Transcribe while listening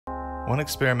One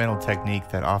experimental technique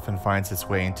that often finds its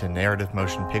way into narrative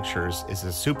motion pictures is a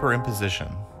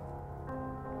superimposition.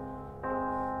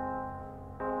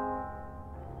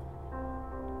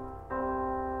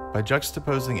 By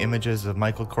juxtaposing images of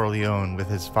Michael Corleone with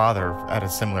his father at a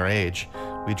similar age,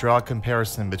 we draw a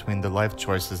comparison between the life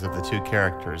choices of the two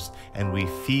characters, and we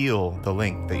feel the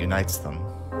link that unites them.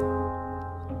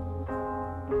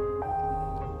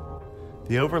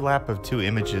 The overlap of two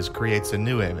images creates a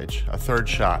new image, a third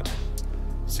shot.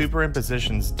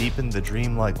 Superimpositions deepen the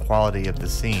dreamlike quality of the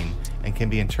scene and can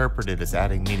be interpreted as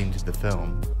adding meaning to the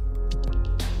film.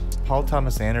 Paul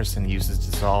Thomas Anderson uses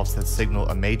dissolves that signal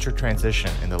a major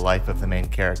transition in the life of the main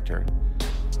character.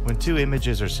 When two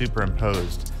images are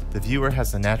superimposed, the viewer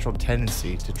has a natural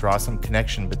tendency to draw some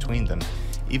connection between them,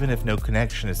 even if no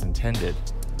connection is intended.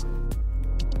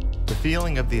 The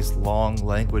feeling of these long,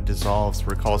 languid dissolves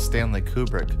recalls Stanley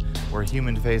Kubrick, where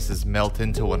human faces melt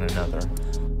into one another,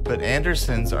 but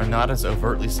Anderson's are not as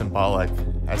overtly symbolic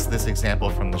as this example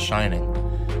from The Shining.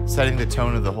 Setting the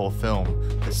tone of the whole film,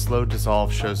 the slow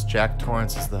dissolve shows Jack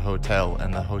Torrance as the hotel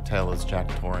and the hotel as Jack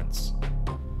Torrance.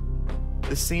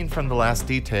 This scene from The Last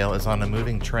Detail is on a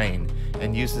moving train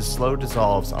and uses slow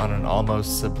dissolves on an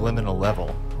almost subliminal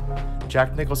level.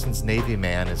 Jack Nicholson's Navy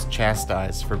man is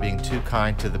chastised for being too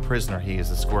kind to the prisoner he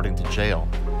is escorting to jail.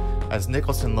 As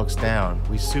Nicholson looks down,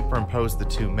 we superimpose the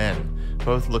two men,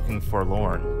 both looking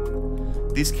forlorn.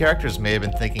 These characters may have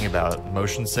been thinking about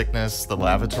motion sickness, the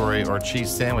lavatory, or cheese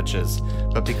sandwiches,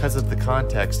 but because of the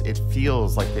context, it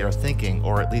feels like they are thinking,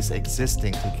 or at least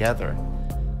existing, together.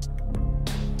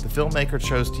 The filmmaker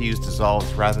chose to use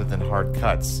dissolves rather than hard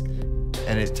cuts,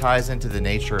 and it ties into the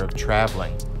nature of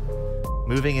traveling,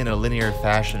 moving in a linear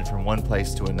fashion from one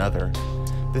place to another.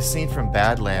 This scene from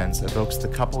Badlands evokes the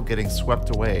couple getting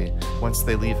swept away once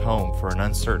they leave home for an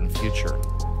uncertain future.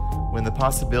 When the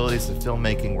possibilities of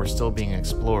filmmaking were still being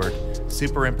explored,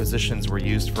 superimpositions were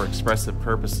used for expressive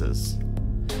purposes.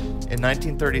 In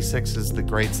 1936's The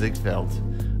Great Ziegfeld,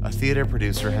 a theater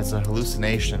producer has a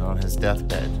hallucination on his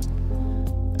deathbed.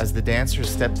 As the dancers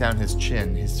step down his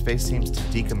chin, his face seems to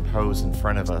decompose in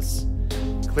front of us.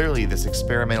 Clearly, this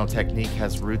experimental technique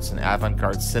has roots in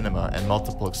avant-garde cinema and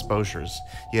multiple exposures,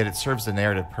 yet it serves a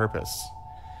narrative purpose.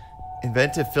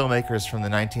 Inventive filmmakers from the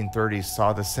 1930s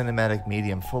saw the cinematic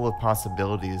medium full of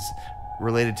possibilities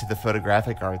related to the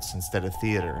photographic arts instead of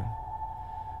theater.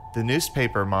 The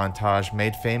newspaper montage,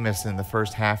 made famous in the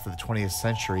first half of the 20th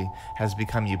century, has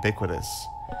become ubiquitous.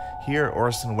 Here,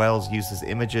 Orson Welles uses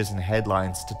images and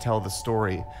headlines to tell the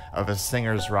story of a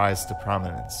singer's rise to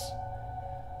prominence.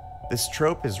 This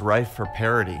trope is rife for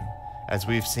parody, as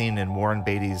we've seen in Warren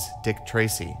Beatty's Dick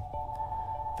Tracy.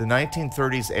 The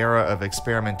 1930s era of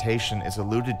experimentation is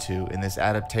alluded to in this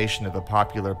adaptation of a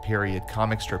popular period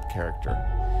comic strip character.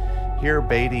 Here,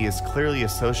 Beatty is clearly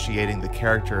associating the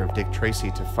character of Dick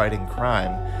Tracy to fighting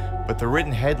crime, but the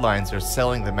written headlines are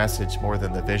selling the message more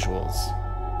than the visuals.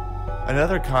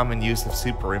 Another common use of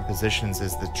superimpositions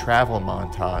is the travel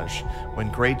montage,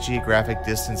 when great geographic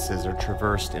distances are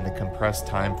traversed in a compressed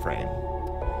time frame.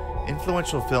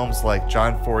 Influential films like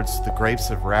John Ford's The Grapes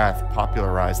of Wrath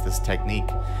popularized this technique,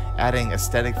 adding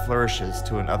aesthetic flourishes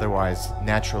to an otherwise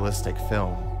naturalistic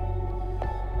film.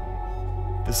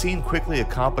 The scene quickly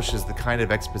accomplishes the kind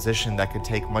of exposition that could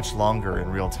take much longer in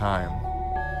real time.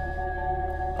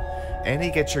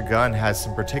 Annie Get Your Gun has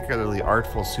some particularly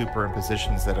artful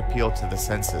superimpositions that appeal to the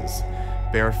senses.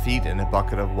 Bare feet in a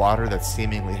bucket of water that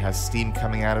seemingly has steam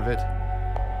coming out of it,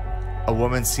 a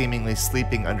woman seemingly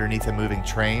sleeping underneath a moving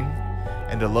train,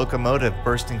 and a locomotive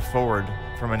bursting forward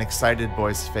from an excited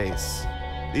boy's face.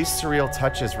 These surreal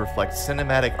touches reflect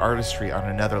cinematic artistry on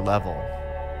another level.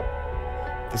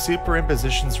 The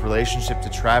superimposition's relationship to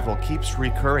travel keeps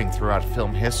recurring throughout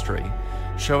film history,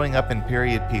 showing up in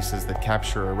period pieces that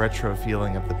capture a retro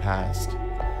feeling of the past.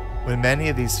 When many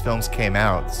of these films came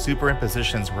out,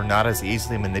 superimpositions were not as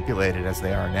easily manipulated as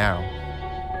they are now.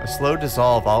 A slow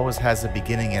dissolve always has a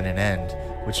beginning and an end,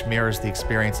 which mirrors the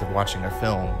experience of watching a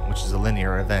film, which is a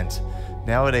linear event.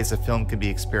 Nowadays, a film can be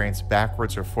experienced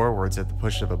backwards or forwards at the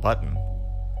push of a button.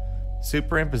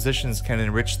 Superimpositions can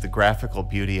enrich the graphical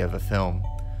beauty of a film,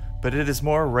 but it is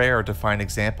more rare to find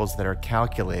examples that are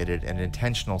calculated and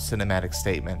intentional cinematic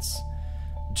statements.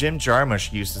 Jim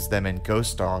Jarmusch uses them in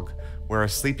Ghost Dog, where a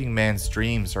sleeping man's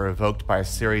dreams are evoked by a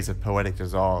series of poetic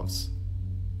dissolves.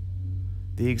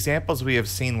 The examples we have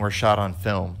seen were shot on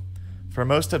film. For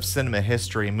most of cinema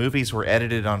history, movies were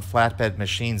edited on flatbed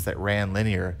machines that ran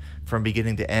linear, from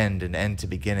beginning to end and end to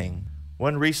beginning.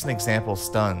 One recent example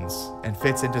stuns, and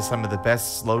fits into some of the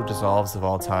best slow dissolves of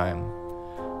all time.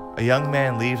 A young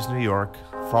man leaves New York,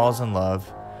 falls in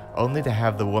love, only to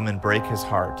have the woman break his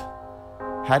heart.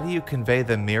 How do you convey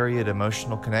the myriad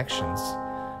emotional connections?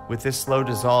 With this slow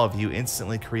dissolve, you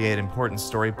instantly create important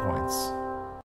story points.